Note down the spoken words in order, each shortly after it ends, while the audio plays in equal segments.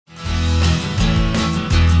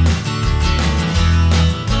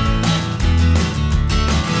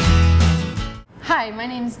my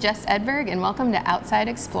name is Jess Edberg, and welcome to Outside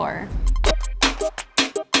Explorer.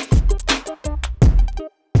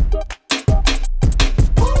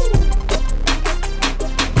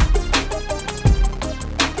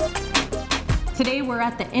 Today we're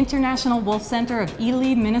at the International Wolf Center of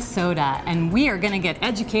Ely, Minnesota, and we are going to get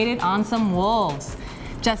educated on some wolves.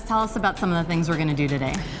 Jess, tell us about some of the things we're going to do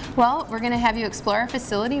today. Well, we're going to have you explore our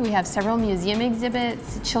facility. We have several museum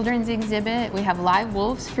exhibits, children's exhibit. We have live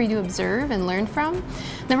wolves for you to observe and learn from.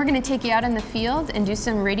 Then we're going to take you out in the field and do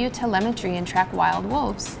some radio telemetry and track wild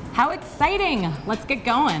wolves. How exciting! Let's get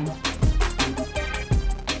going.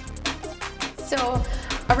 So,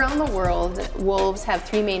 around the world, wolves have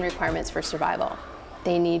three main requirements for survival.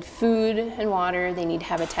 They need food and water, they need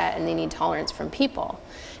habitat, and they need tolerance from people.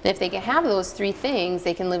 And if they can have those three things,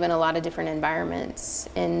 they can live in a lot of different environments.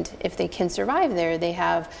 And if they can survive there, they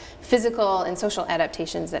have physical and social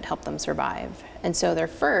adaptations that help them survive. And so their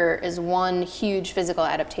fur is one huge physical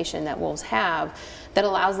adaptation that wolves have that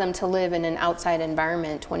allows them to live in an outside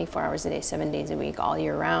environment 24 hours a day, 7 days a week, all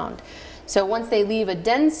year round. So once they leave a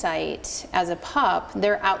den site as a pup,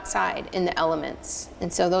 they're outside in the elements.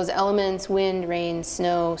 And so those elements, wind, rain,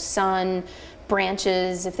 snow, sun,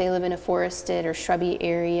 branches, if they live in a forested or shrubby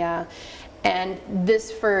area. And this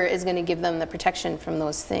fur is going to give them the protection from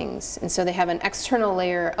those things. And so they have an external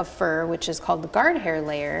layer of fur, which is called the guard hair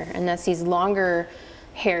layer. And that's these longer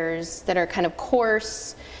hairs that are kind of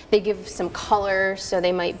coarse. They give some color, so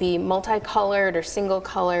they might be multicolored or single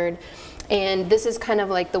colored. And this is kind of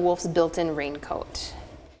like the wolf's built-in raincoat.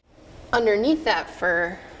 Underneath that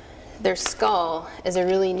fur, their skull is a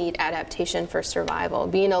really neat adaptation for survival.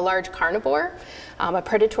 Being a large carnivore, a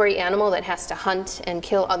predatory animal that has to hunt and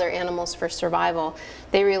kill other animals for survival,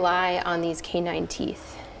 they rely on these canine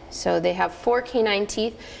teeth. So they have 4 canine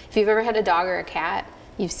teeth. If you've ever had a dog or a cat,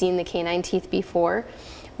 you've seen the canine teeth before.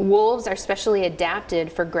 Wolves are specially adapted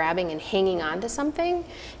for grabbing and hanging onto something,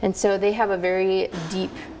 and so they have a very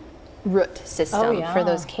deep root system for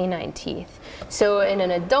those canine teeth. So in an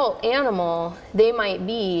adult animal, they might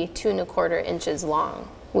be 2 1/4 inches long,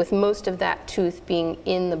 with most of that tooth being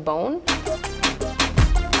in the bone.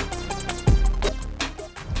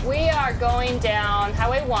 We are going down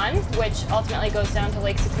Highway 1, which ultimately goes down to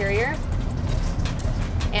Lake Superior.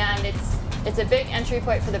 And it's a big entry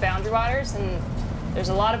point for the Boundary Waters, and there's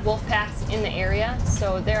a lot of wolf packs in the area.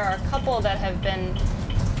 So there are a couple that have been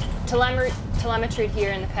telemetried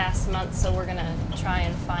here in the past month, so we're gonna try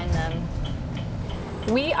and find them.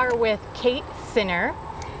 We are with Kate Sinner.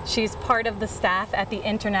 She's part of the staff at the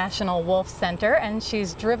International Wolf Center, and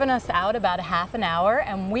she's driven us out about a half an hour,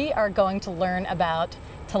 and we are going to learn about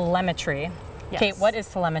telemetry. Yes. Kate, what is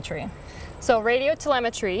telemetry? So radio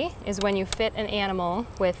telemetry is when you fit an animal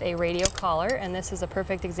with a radio collar, and this is a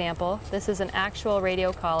perfect example. This is an actual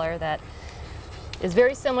radio collar that is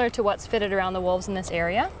very similar to what's fitted around the wolves in this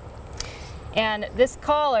area. And this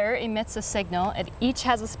collar emits a signal. It each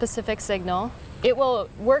has a specific signal. It will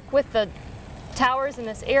work with the towers in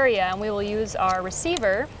this area, and we will use our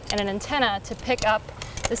receiver and an antenna to pick up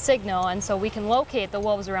the signal, and so we can locate the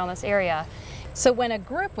wolves around this area. So when a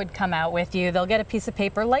group would come out with you, they'll get a piece of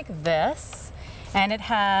paper like this, and it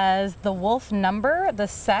has the wolf number, the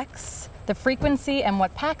sex, the frequency, and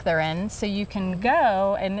what pack they're in, so you can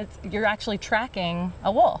go and you're actually tracking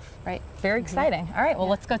a wolf. Right. Very exciting. All right, well,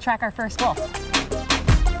 let's go track our first wolf.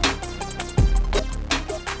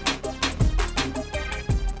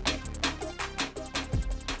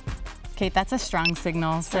 Kate, that's a strong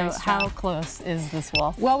signal. So how close is this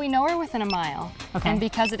wolf? Well, we know we're within a mile. Okay. And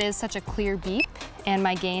because it is such a clear beep, and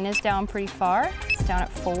my gain is down pretty far, it's down at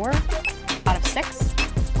 4 out of 6.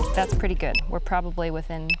 That's pretty good. We're probably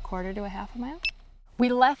within 1/4 to a half a mile. We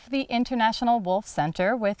left the International Wolf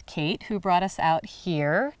Center with Kate, who brought us out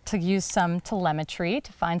here to use some telemetry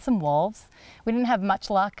to find some wolves. We didn't have much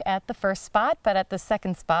luck at the first spot, but at the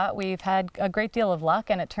second spot we've had a great deal of luck,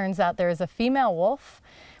 and it turns out there is a female wolf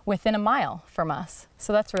within a mile from us.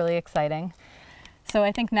 So that's really exciting. So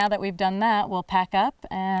I think now that we've done that, we'll pack up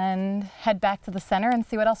and head back to the center and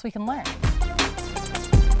see what else we can learn.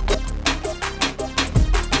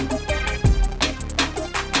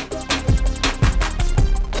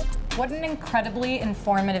 What an incredibly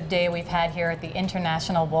informative day we've had here at the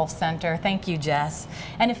International Wolf Center. Thank you, Jess.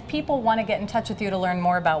 And if people want to get in touch with you to learn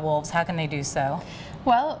more about wolves, how can they do so?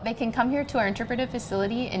 Well, they can come here to our interpretive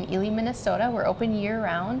facility in Ely, Minnesota. We're open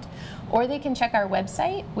year-round. Or they can check our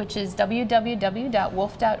website, which is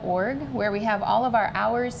www.wolf.org, where we have all of our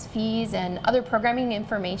hours, fees, and other programming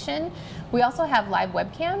information. We also have live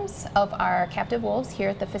webcams of our captive wolves here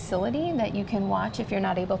at the facility that you can watch if you're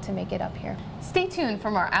not able to make it up here. Stay tuned for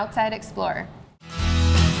more Outside Explorer.